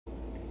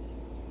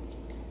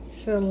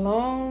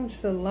Shalom,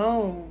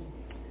 shalom.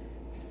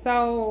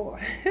 So,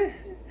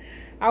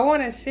 I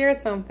want to share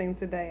something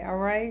today, all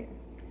right?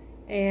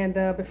 And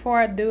before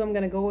I do, I'm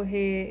going to go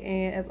ahead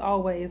and, as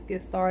always,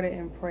 get started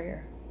in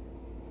prayer.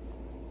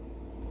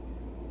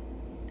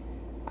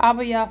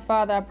 Abba Yah,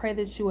 Father, I pray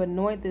that you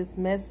anoint this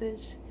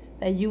message,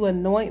 that you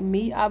anoint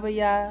me, Abba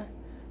Yah.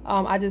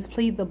 I just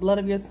plead the blood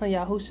of your son,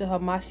 Yahushua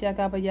HaMashiach,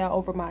 Abba Yah,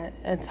 over my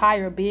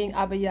entire being,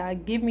 Abba Yah.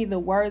 Give me the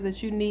words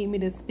that you need me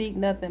to speak,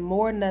 nothing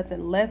more,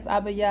 nothing less,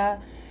 Abba Yah.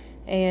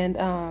 And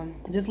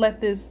just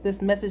let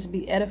this message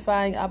be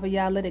edifying, Abba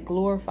Yah. Let it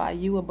glorify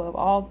you above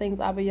all things,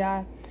 Abba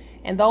Yah.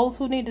 And those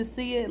who need to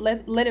see it,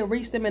 let it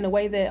reach them in a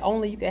way that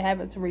only you can have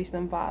it to reach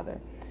them,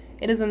 Father.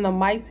 It is in the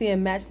mighty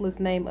and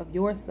matchless name of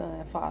your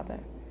son,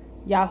 Father,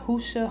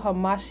 Yahushua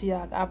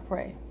HaMashiach, I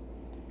pray.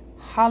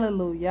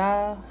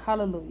 HalleluYah,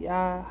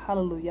 HalleluYah,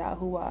 HalleluYah.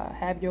 Who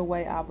have your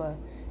way, Abba,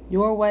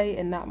 your way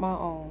and not my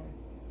own.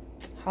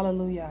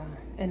 HalleluYah,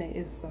 and it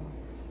is so.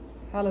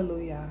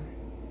 HalleluYah.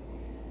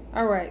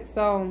 All right,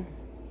 so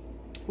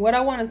what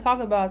I want to talk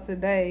about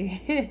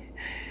today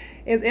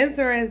is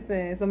interesting.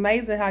 It's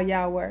amazing how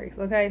Yah works.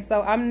 Okay,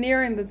 so I'm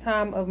nearing the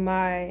time of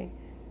my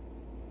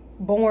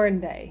born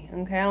day.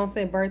 Okay, I don't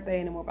say birthday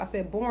anymore, but I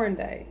say born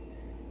day,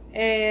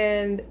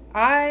 and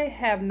I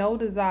have no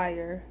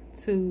desire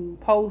to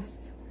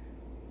post,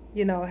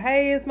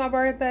 hey, it's my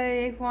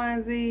birthday, X, Y,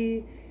 and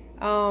Z,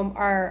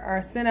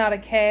 or send out a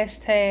cash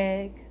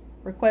tag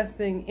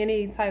requesting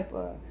any type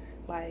of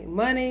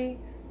money.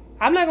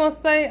 I'm not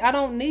gonna say I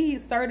don't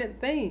need certain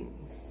things.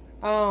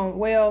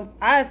 Well,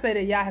 I say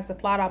that Yah has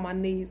supplied all my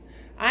needs.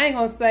 I ain't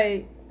gonna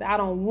say that I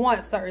don't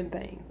want certain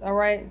things, all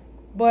right?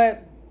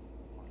 But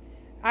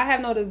I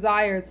have no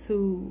desire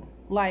to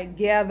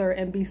gather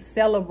and be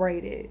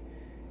celebrated.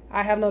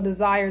 I have no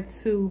desire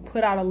to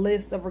put out a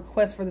list of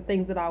requests for the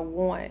things that I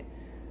want.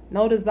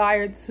 No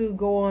desire to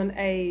go on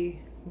a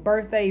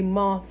birthday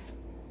month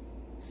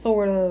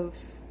sort of,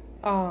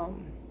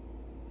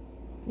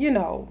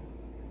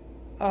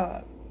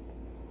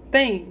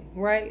 thing,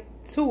 right?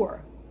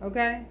 Tour,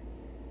 okay?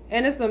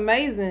 And it's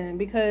amazing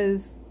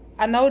because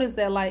I noticed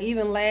that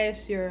even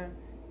last year,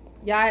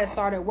 Yah had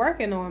started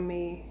working on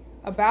me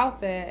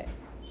about that,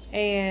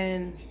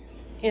 and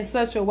in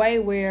such a way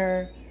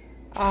where,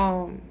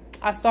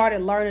 I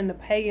started learning the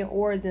pagan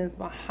origins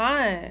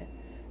behind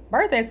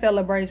birthday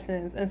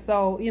celebrations. And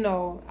so,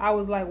 I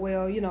was like,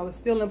 well, it's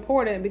still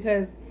important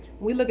because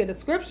when we look at the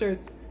scriptures,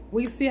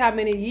 we see how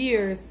many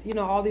years,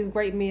 all these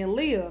great men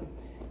live.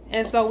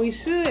 And so we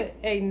should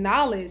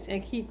acknowledge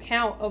and keep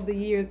count of the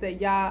years that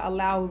Yah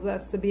allows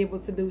us to be able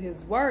to do his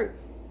work.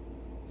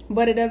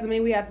 But it doesn't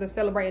mean we have to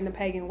celebrate in the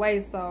pagan way.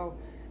 So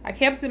I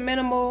kept it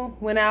minimal,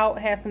 went out,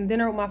 had some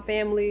dinner with my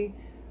family.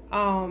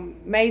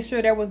 Made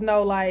sure there was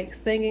no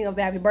singing of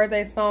the happy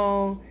birthday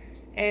song,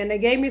 and they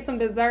gave me some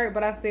dessert,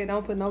 but I said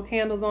don't put no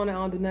candles on it. I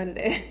don't do none of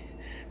that.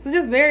 So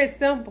just very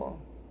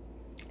simple.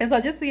 And so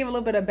just to give a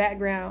little bit of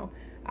background,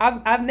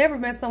 I've never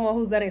been someone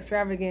who's done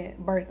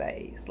extravagant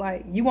birthdays.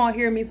 You won't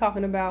hear me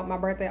talking about my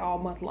birthday all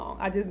month long.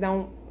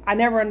 I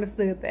never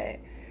understood that.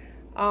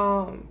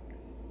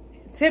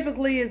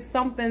 Typically it's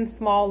something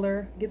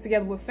smaller, get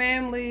together with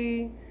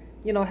family,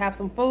 have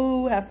some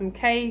food, have some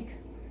cake.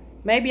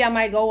 Maybe I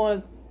might go on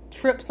a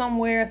trip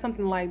somewhere,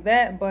 something like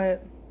that.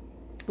 But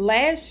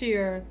last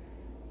year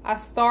I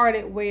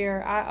started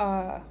where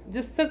I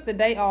just took the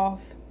day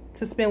off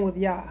to spend with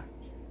Yah.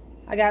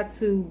 I got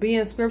to be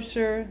in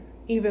scripture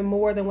even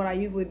more than what I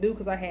usually do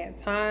because I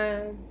had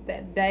time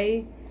that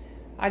day.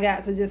 I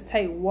got to just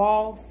take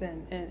walks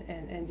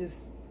and just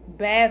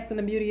bask in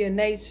the beauty of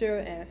nature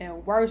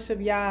and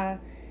worship Yah.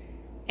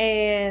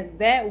 And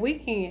that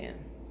weekend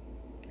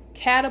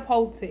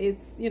catapulted,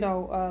 it's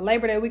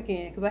Labor Day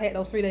weekend, because I had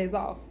those 3 days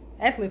off.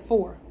 Actually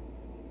 4,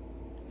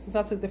 since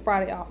I took the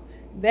Friday off.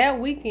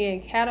 That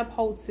weekend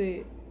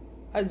catapulted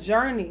a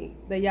journey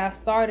that Yah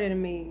started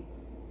in me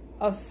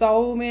of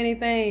so many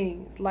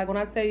things. When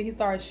I tell you, he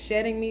started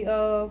shedding me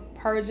of,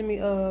 purging me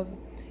of,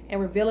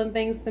 and revealing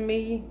things to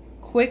me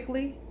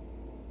quickly,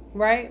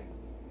 right?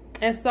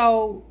 And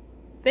so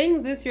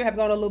things this year have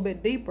gone a little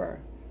bit deeper.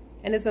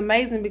 And it's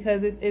amazing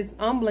because it's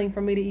humbling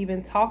for me to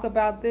even talk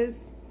about this.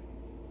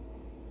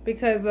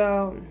 Because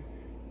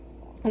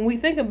when we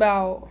think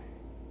about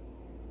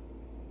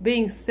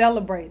being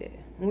celebrated,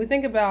 when we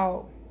think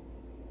about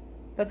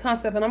the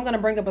concept, and I'm going to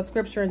bring up a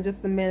scripture in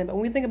just a minute, but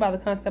when we think about the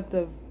concept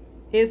of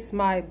it's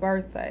my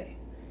birthday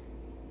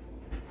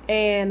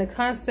and the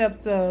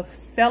concept of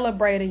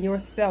celebrating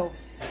yourself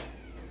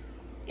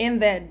in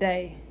that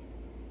day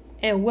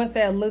and what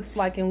that looks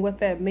like and what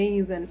that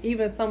means, and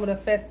even some of the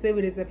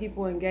festivities that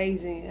people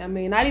engage in. I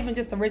mean, not even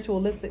just the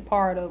ritualistic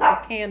part of the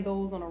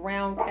candles on a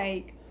round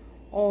cake,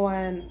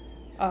 on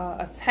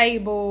a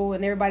table,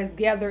 and everybody's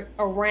gathered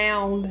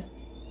around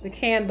the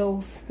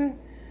candles,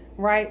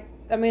 right?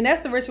 I mean,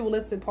 that's the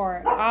ritualistic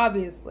part,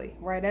 obviously,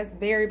 right? That's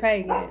very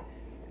pagan.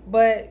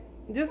 But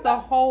just the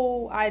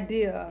whole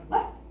idea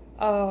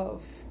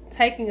of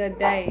taking a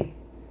day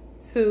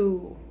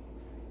to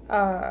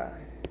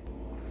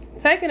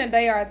taking a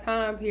day or a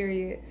time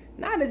period,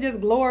 not to just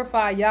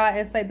glorify Yah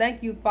and say,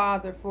 thank you,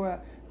 Father, for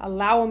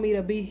allowing me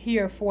to be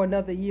here for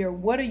another year.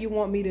 What do you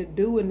want me to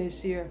do in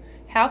this year?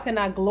 How can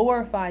I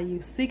glorify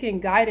you? Seeking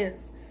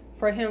guidance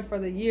for him for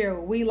the year.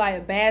 We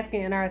like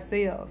basking in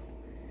ourselves.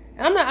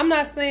 And I'm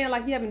not saying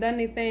like you haven't done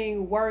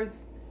anything worth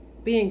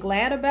being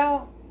glad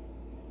about,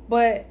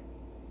 but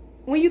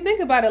when you think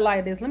about it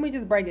like this, let me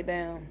just break it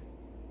down.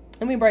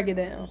 Let me break it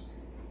down,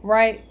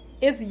 right?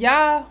 It's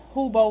Yah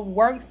who both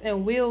works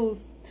and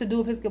wills to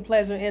do his good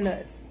pleasure in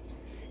us.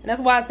 And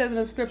that's why it says in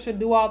the scripture,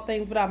 do all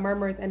things without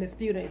murmurings and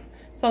disputings.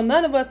 So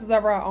none of us is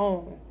of our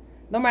own.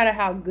 No matter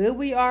how good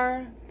we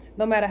are,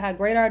 no matter how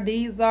great our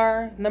deeds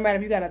are, no matter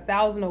if you got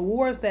 1,000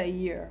 awards that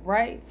year,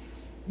 right?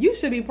 You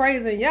should be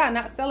praising Yah,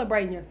 not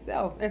celebrating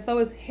yourself. And so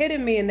it's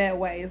hitting me in that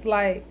way. It's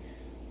like,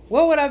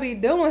 what would I be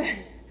doing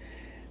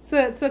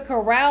to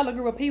corral a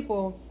group of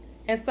people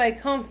and say,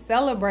 come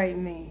celebrate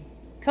me.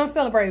 Come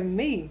celebrate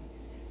me.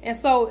 And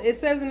so it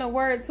says in the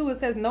word too, it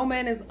says, no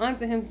man is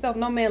unto himself.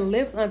 No man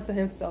lives unto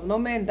himself. No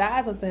man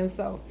dies unto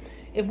himself.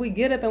 If we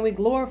get up and we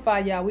glorify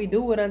Yah, we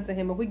do it unto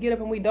him. If we get up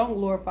and we don't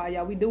glorify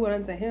Yah, we do it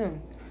unto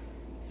him.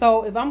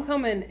 So if I'm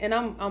coming and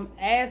I'm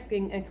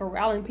asking and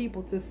corralling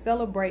people to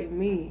celebrate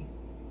me,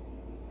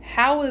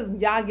 how is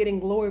Yah getting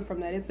glory from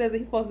that? It says that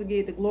he's supposed to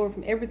get the glory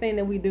from everything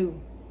that we do.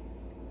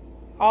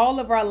 All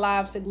of our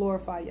lives should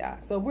glorify Yah.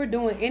 So if we're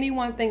doing any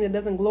one thing that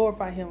doesn't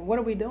glorify him, what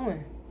are we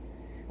doing?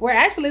 We're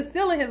actually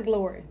stealing his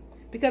glory.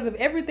 Because of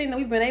everything that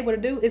we've been able to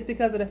do, it's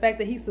because of the fact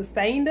that he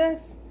sustained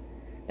us.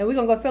 And we're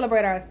going to go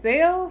celebrate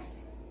ourselves.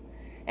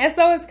 And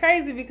so it's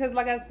crazy because,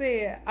 like I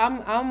said,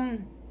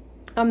 I'm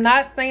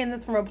not saying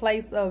this from a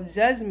place of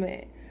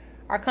judgment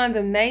or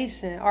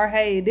condemnation or,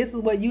 hey, this is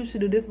what you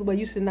should do, this is what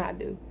you should not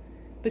do.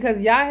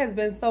 Because Yah has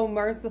been so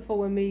merciful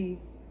with me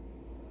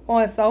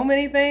on so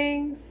many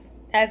things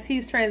as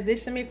he's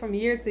transitioned me from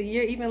year to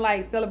year, even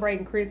like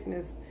celebrating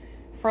Christmas.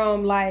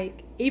 From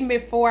like, even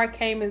before I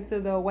came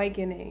into the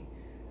awakening,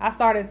 I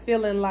started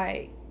feeling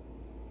like,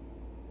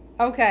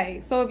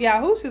 okay, so if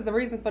Yahushua is the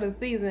reason for the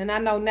season, and I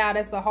know now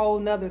that's a whole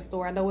nother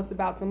story. I know it's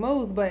about to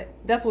move, but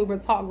that's what we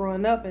were taught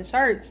growing up in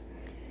church.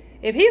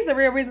 If he's the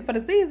real reason for the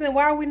season,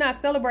 why are we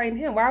not celebrating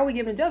him? Why are we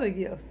giving each other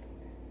gifts?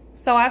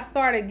 So I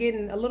started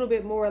getting a little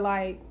bit more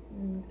like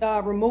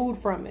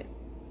removed from it.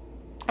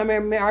 I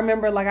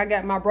remember like I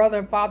got my brother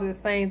and father the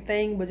same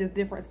thing, but just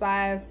different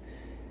size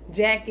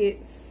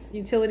jackets,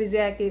 utility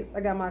jackets.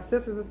 I got my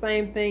sisters the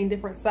same thing,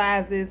 different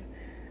sizes.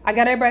 I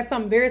got everybody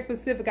something very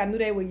specific I knew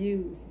they would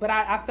use, but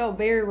I felt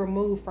very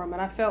removed from it.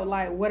 I felt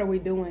like, what are we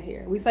doing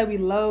here? We say we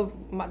love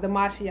the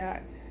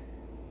Mashiach,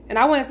 and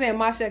I wasn't saying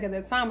Mashiach at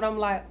that time, but I'm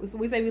like,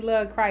 we say we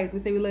love Christ, we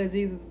say we love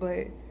Jesus,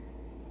 but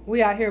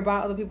we out here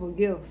buying other people's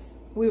gifts.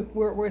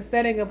 We're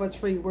setting up a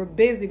tree. We're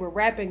busy. We're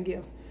wrapping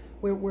gifts.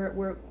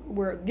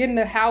 We're getting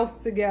the house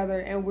together,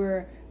 and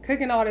we're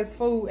cooking all this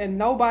food, and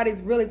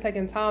nobody's really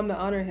taking time to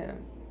honor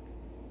him.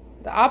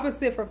 The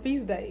opposite for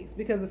feast days,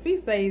 because the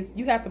feast days,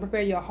 you have to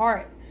prepare your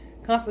heart,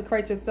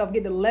 consecrate yourself,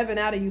 get the leaven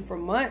out of you for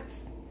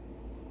months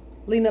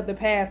leading up to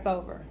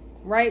Passover,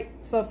 right?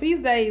 So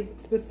feast days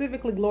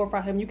specifically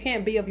glorify him. You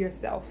can't be of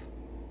yourself.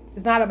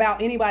 It's not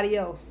about anybody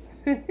else,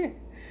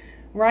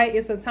 right?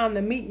 It's a time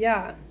to meet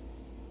Yah.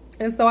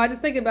 And so I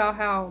just think about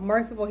how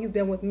merciful he's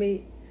been with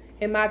me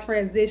in my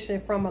transition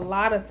from a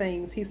lot of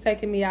things he's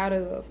taken me out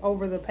of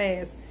over the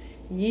past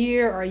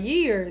year or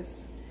years.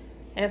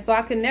 And so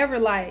I could never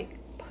like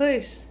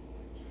push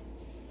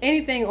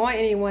anything on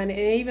anyone.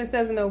 It even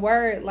says in the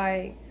word,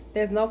 like,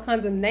 there's no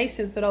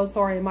condemnation to those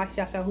who are in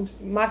Mashiach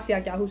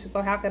Yahushua.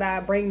 So how could I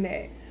bring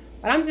that?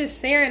 But I'm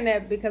just sharing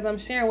that because I'm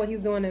sharing what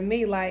he's doing in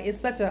me. Like, it's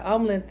such an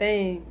humbling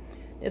thing.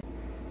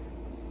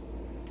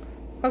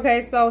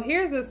 Okay, so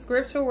here's the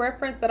scriptural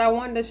reference that I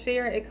wanted to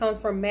share. It comes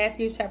from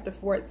Matthew chapter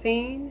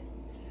 14.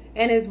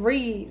 And it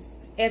reads,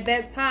 at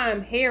that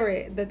time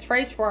Herod the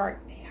Tetrarch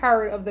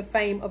heard of the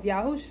fame of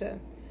Yahushua,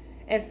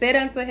 and said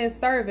unto his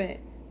servant,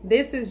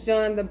 this is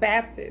John the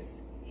Baptist.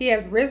 He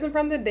has risen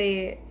from the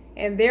dead,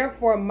 and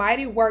therefore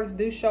mighty works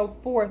do show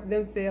forth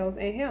themselves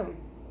in him.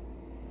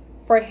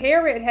 For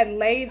Herod had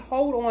laid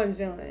hold on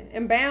John,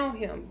 and bound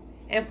him,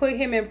 and put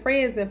him in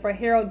prison for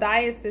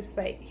Herodias'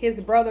 sake,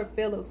 his brother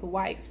Philip's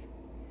wife.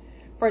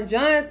 For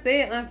John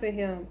said unto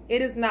him,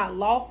 it is not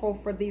lawful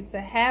for thee to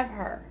have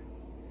her.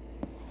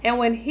 And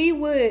when he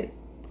would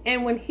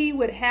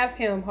have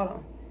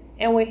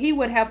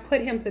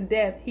put him to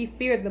death, he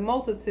feared the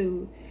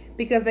multitude,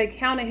 because they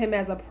counted him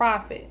as a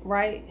prophet,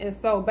 right? And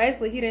so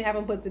basically he didn't have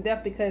him put to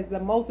death because the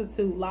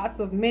multitude,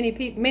 many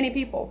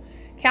people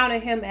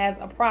counted him as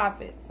a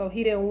prophet. So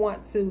he didn't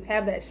want to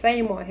have that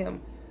shame on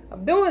him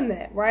of doing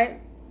that, right?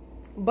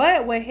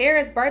 But when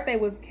Herod's birthday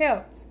was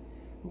kept,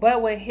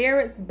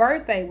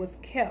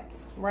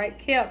 right?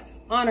 Kept,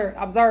 honored,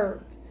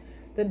 observed,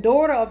 the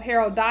daughter of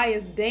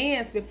Herodias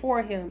danced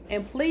before him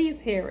and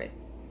pleased Herod.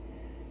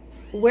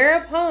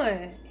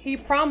 Whereupon he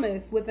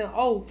promised with an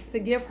oath to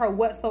give her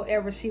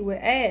whatsoever she would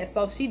ask.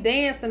 So she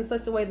danced in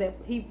such a way that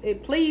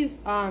it pleased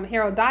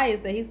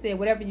Herodias, that he said,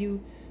 whatever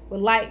you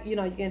would like, you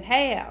can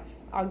have.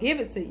 I'll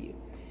give it to you.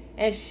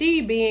 And she,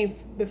 being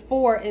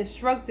before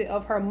instructed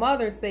of her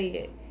mother,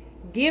 said,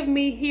 give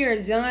me here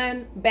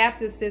John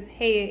Baptist's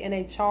head in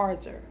a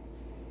charger.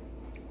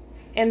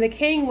 And the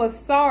king was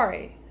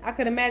sorry. I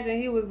could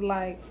imagine he was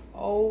like,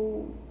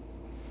 okay,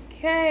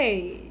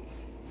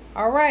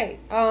 all right.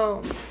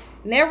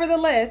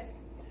 Nevertheless,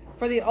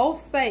 for the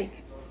oath's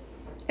sake,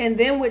 and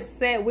them which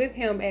sat with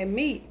him at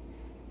meat,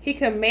 he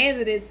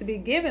commanded it to be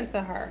given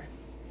to her.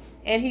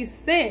 And he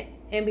sent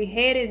and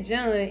beheaded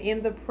John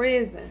in the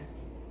prison.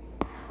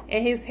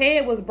 And his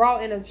head was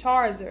brought in a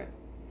charger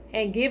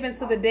and given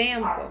to the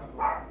damsel.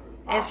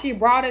 And she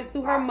brought it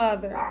to her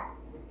mother.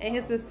 And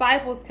his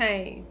disciples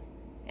came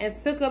and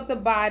took up the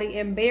body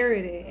and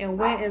buried it and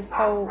went and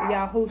told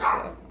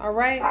Yahusha. All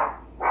right.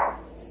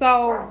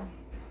 So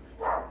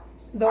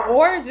the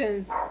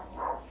origins,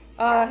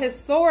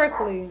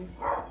 historically,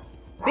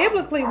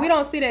 biblically, we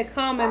don't see that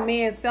common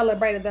men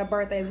celebrated their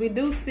birthdays. We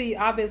do see,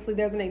 obviously,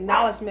 there's an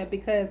acknowledgement,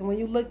 because when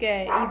you look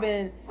at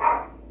even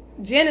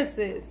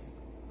Genesis,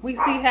 we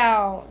see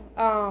how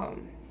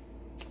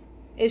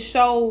it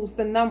shows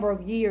the number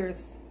of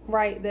years,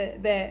 right,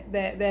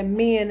 that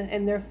men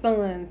and their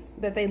sons,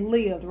 that they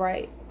lived,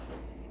 right?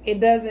 It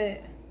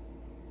doesn't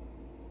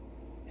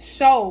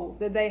show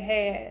that they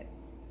had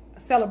a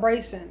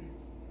celebration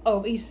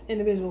of each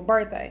individual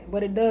birthday,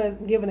 but it does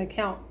give an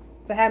account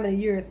to how many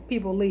years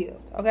people lived,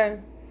 okay?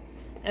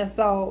 And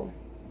so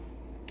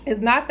it's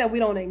not that we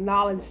don't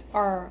acknowledge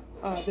our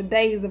the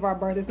days of our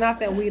birth. It's not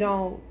that we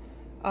don't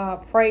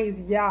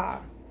praise Yah,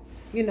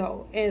 you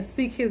know, and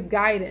seek his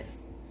guidance.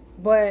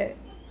 But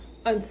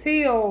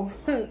until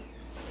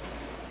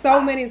so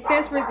many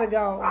centuries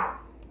ago,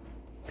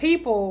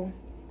 people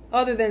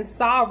other than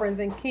sovereigns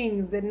and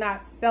kings did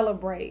not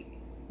celebrate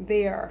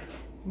their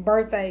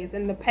birthdays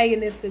in the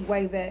paganistic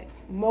way that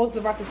most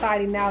of our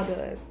society now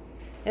does.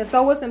 And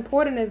so what's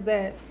important is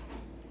that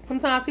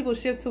sometimes people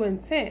shift to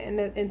intent, and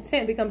the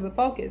intent becomes a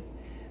focus.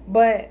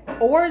 But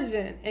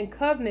origin and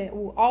covenant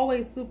will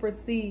always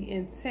supersede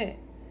intent.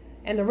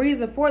 And the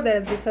reason for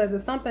that is because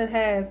if something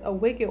has a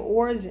wicked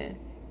origin,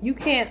 you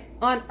can't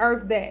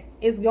unearth that.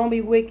 It's going to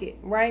be wicked,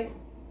 right?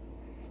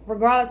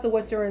 Regardless of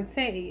what your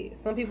intent is.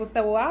 Some people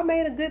say, well, I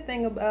made a good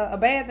thing, a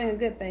bad thing, a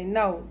good thing.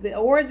 No, the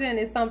origin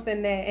is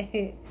something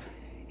that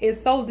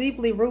is so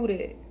deeply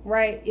rooted,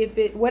 right? If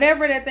it,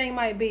 whatever that thing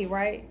might be,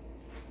 right?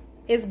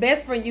 It's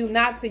best for you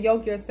not to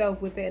yoke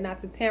yourself with it, not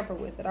to tamper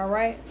with it, all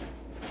right?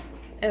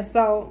 And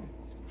so,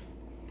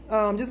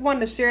 just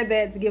wanted to share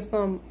that to give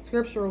some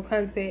scriptural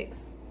context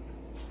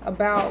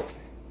about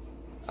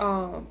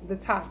the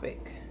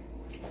topic.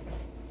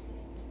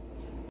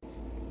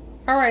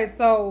 All right,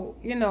 so,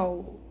 you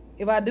know,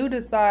 if I do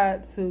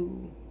decide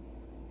to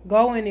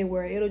go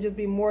anywhere, it'll just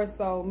be more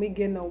so me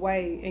getting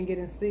away and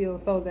getting still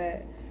so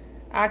that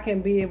I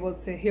can be able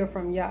to hear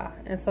from Yah,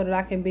 and so that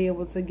I can be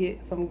able to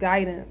get some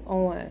guidance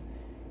on,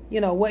 you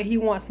know, what he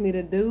wants me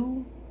to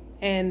do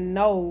and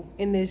know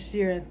in this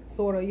year, and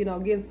sort of, you know,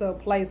 get into a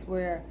place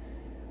where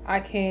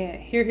I can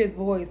hear his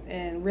voice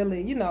and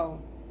really, you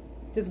know,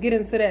 just get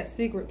into that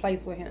secret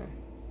place with him.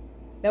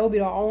 That would be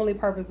the only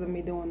purpose of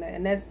me doing that.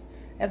 And that's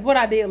what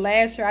I did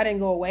last year. I didn't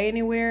go away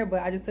anywhere,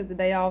 but I just took the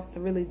day off to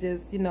really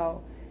just, you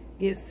know,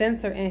 get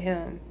centered in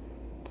him.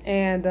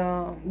 And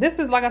this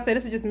is, like I said,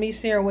 this is just me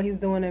sharing what he's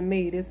doing in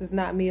me. This is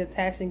not me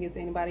attaching it to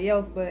anybody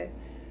else, but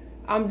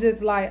I'm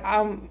just like,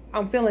 I'm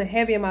feeling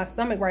heavy in my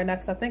stomach right now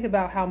because I think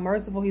about how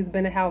merciful he's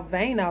been and how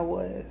vain I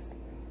was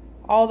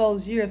all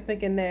those years,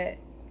 thinking that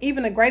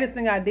even the greatest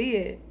thing I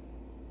did,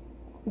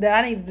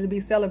 that I needed to be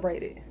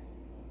celebrated.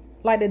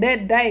 Like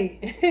that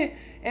day.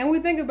 And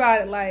we think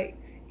about it, like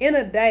in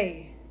a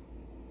day,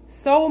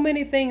 so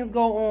many things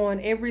go on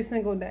every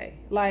single day.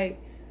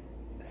 Like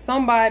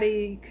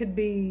somebody could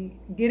be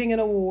getting an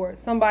award.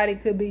 Somebody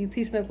could be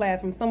teaching a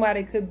classroom.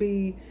 Somebody could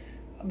be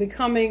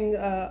becoming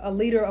a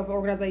leader of an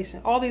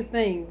organization. All these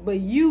things.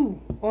 But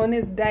you, on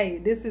this day,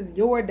 this is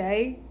your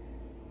day.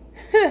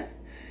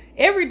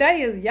 Every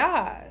day is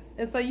Yah's.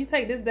 And so you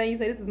take this day, you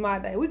say, this is my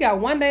day. We got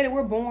one day that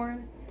we're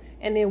born,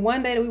 and then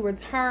one day that we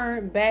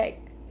return back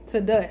to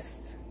dust.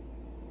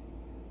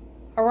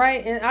 All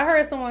right. And I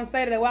heard someone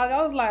say that a while ago.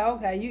 I was like,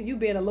 okay, you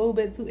being a little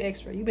bit too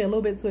extra. You being a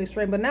little bit too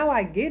extreme. But now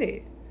I get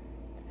it.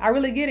 I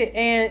really get it.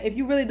 And if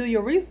you really do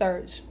your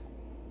research,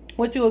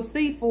 what you'll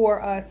see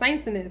for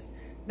saints in this,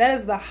 that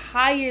is the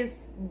highest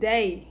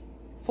day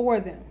for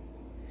them.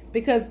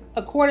 Because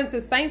according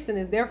to saints in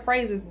this, their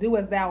phrase is do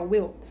as thou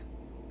wilt.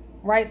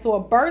 Right? So a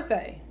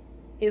birthday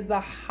is the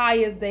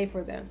highest day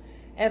for them.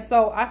 And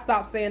so I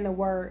stopped saying the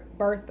word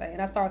birthday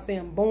and I started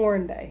saying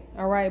born day.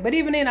 All right. But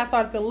even then I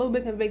started feeling a little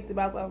bit convicted.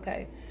 But I was like,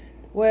 okay,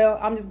 well,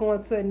 I'm just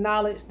going to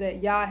acknowledge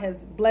that Yah has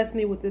blessed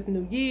me with this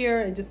new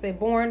year and just say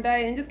born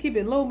day and just keep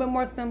it a little bit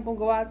more simple.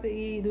 Go out to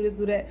eat, do this,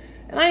 do that.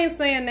 And I ain't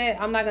saying that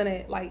I'm not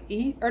going to like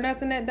eat or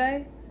nothing that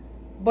day.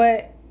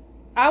 But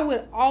I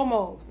would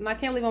almost, and I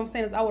can't believe I'm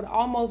saying this, I would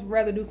almost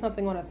rather do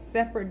something on a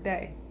separate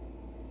day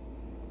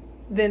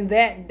than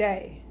that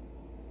day.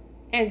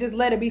 And just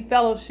let it be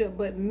fellowship,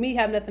 but me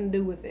have nothing to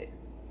do with it.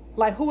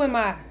 Like, who am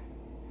I?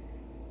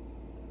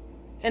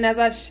 And as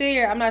I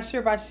shared, I'm not sure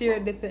if I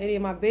shared this in any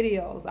of my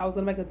videos. I was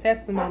going to make a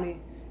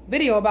testimony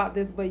video about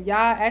this, but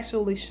Yah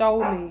actually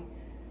showed me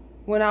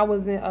when I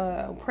was in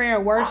prayer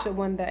and worship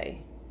one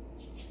day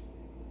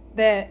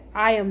that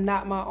I am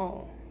not my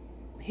own.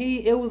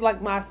 It was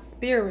like my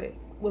spirit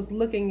was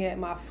looking at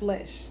my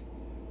flesh.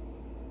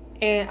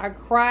 And I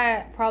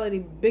cried, probably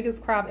the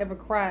biggest cry I've ever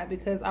cried,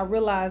 because I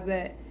realized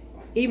that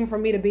even for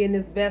me to be in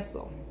this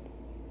vessel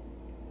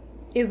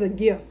is a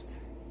gift.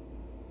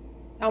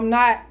 I'm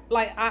not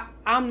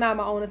I'm not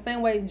my own. The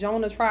same way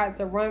Jonah tried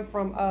to run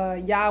from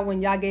Yah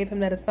when Yah gave him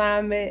that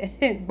assignment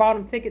and bought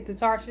him ticket to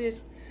Tarshish.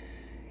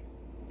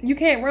 You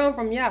can't run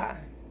from Yah.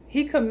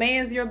 He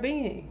commands your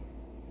being.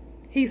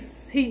 He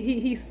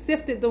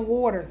sifted the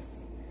waters,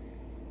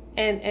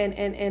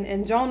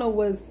 and Jonah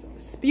was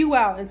spew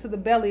out into the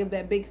belly of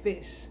that big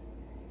fish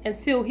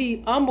until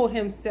he humbled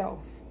himself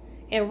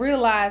and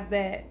realized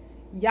that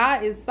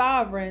Yah is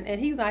sovereign and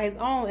he's not his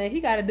own, and he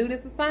got to do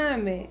this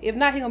assignment. If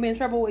not, he's going to be in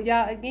trouble with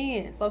Yah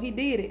again. So he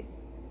did it.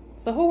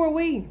 So who are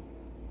we?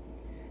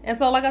 And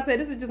so, like I said,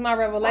 this is just my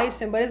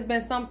revelation, but it's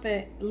been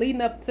something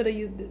leading up to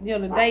the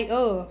the day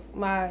of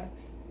my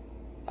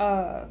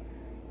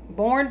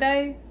born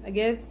day. I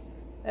guess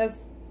that's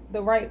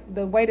the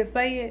way to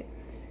say it.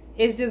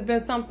 It's just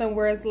been something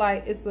where it's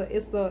like it's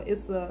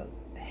a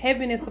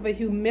heaviness of a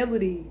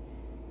humility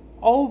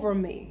over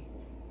me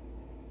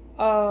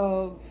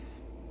of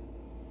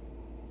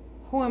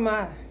who am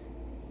I?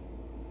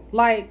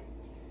 Like,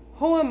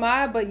 who am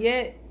I? But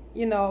yet,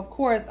 of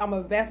course, I'm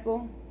a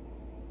vessel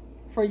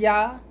for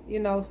Yah,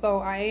 so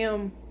I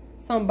am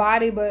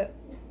somebody, but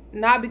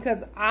not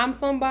because I'm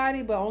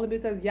somebody, but only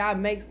because Yah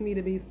makes me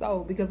to be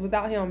so, because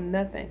without him, I'm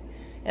nothing.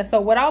 And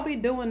so what I'll be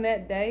doing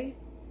that day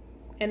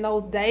and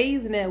those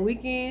days and that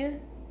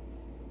weekend,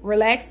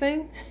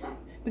 relaxing,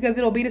 because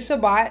it'll be the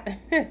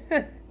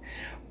Shabbat,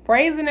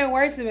 praising and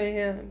worshiping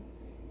him,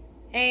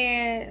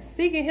 and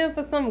seeking him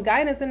for some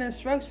guidance and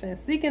instruction,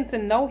 seeking to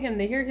know him,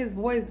 to hear his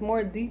voice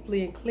more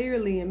deeply and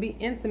clearly, and be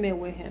intimate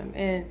with him,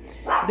 and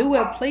do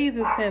what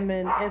pleases him,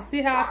 and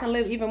see how I can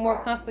live even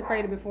more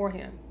consecrated before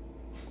him.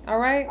 All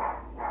right?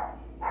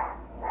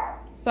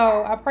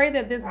 So I pray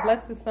that this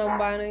blesses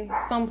somebody,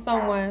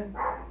 someone.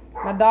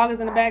 My dog is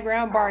in the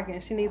background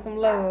barking. She needs some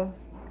love.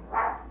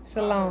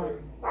 Shalom.